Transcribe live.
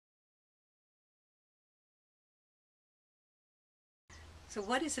So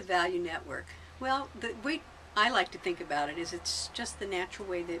what is a value network? Well, the way I like to think about it is it's just the natural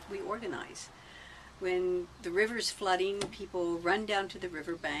way that we organize. When the river's flooding, people run down to the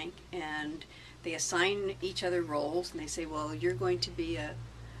riverbank and they assign each other roles, and they say, well, you're going to be a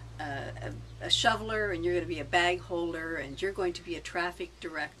shoveler, and you're going to be a bag holder, and you're going to be a traffic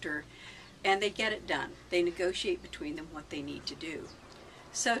director, and they get it done. They negotiate between them what they need to do.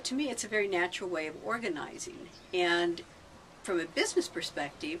 So to me, it's a very natural way of organizing. And from a business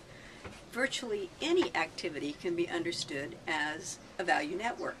perspective, virtually any activity can be understood as a value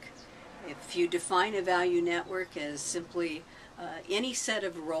network. If you define a value network as simply any set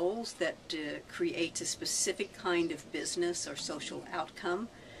of roles that creates a specific kind of business or social outcome,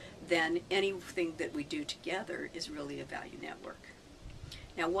 then anything that we do together is really a value network.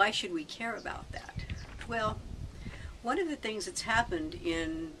 Now, why should we care about that? Well, one of the things that's happened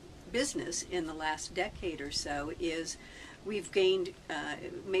in business in the last decade or so is we've made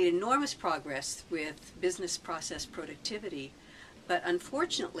enormous progress with business process productivity, but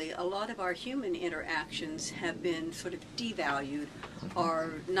unfortunately a lot of our human interactions have been sort of devalued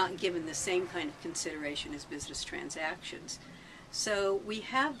or not given the same kind of consideration as business transactions. So we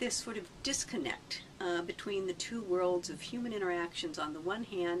have this sort of disconnect between the two worlds of human interactions on the one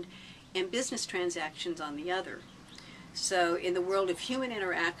hand and business transactions on the other. So in the world of human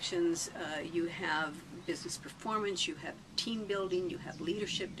interactions, you have business performance, you have team building, you have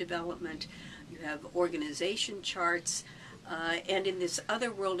leadership development, you have organization charts, and in this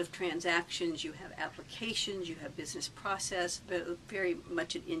other world of transactions, you have applications, you have business process, but very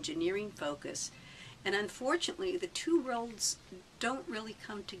much an engineering focus. And unfortunately, the two worlds don't really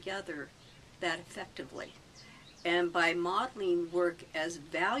come together that effectively. And by modeling work as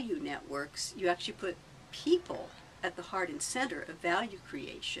value networks, you actually put people at the heart and center of value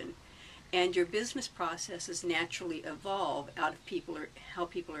creation, and your business processes naturally evolve out of how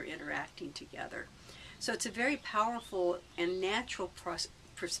people are interacting together. So it's a very powerful and natural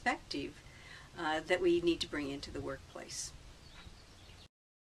perspective that we need to bring into the workplace.